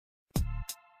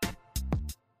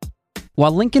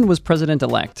While Lincoln was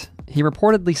president-elect, he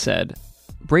reportedly said,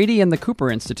 "Brady and the Cooper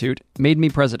Institute made me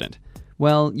president."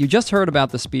 Well, you just heard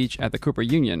about the speech at the Cooper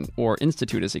Union, or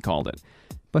Institute as he called it.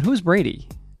 But who's Brady?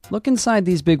 Look inside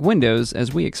these big windows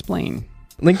as we explain.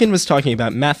 Lincoln was talking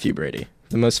about Mathew Brady,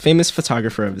 the most famous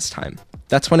photographer of his time.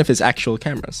 That's one of his actual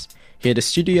cameras. He had a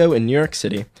studio in New York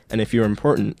City, and if you were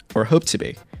important, or hoped to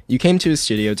be, you came to his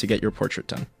studio to get your portrait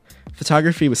done.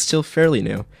 Photography was still fairly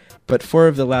new, but 4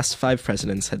 of the last 5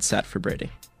 presidents had sat for Brady.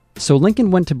 So Lincoln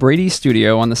went to Brady's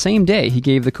studio on the same day he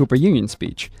gave the Cooper Union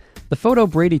speech. The photo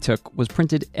Brady took was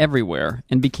printed everywhere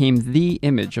and became the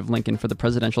image of Lincoln for the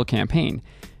presidential campaign.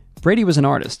 Brady was an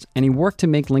artist, and he worked to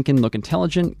make Lincoln look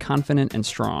intelligent, confident, and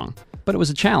strong. But it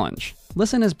was a challenge.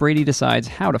 Listen as Brady decides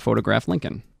how to photograph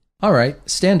Lincoln. All right,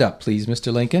 stand up, please,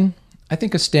 Mr. Lincoln. I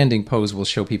think a standing pose will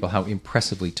show people how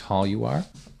impressively tall you are.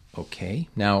 Okay,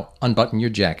 now unbutton your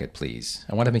jacket, please.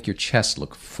 I want to make your chest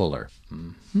look fuller.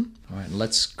 All right,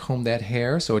 let's comb that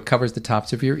hair so it covers the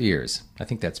tops of your ears. I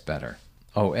think that's better.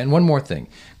 Oh, and one more thing.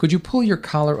 Could you pull your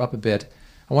collar up a bit?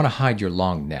 I want to hide your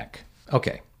long neck.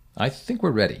 Okay, I think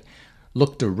we're ready.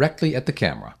 Look directly at the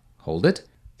camera. Hold it.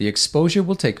 The exposure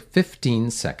will take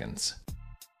 15 seconds.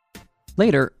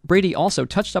 Later, Brady also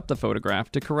touched up the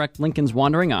photograph to correct Lincoln's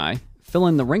wandering eye, fill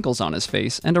in the wrinkles on his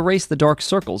face, and erase the dark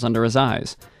circles under his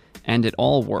eyes. And it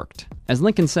all worked. As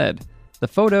Lincoln said, the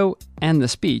photo and the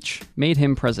speech made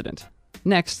him president.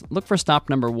 Next, look for stop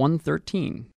number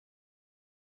 113.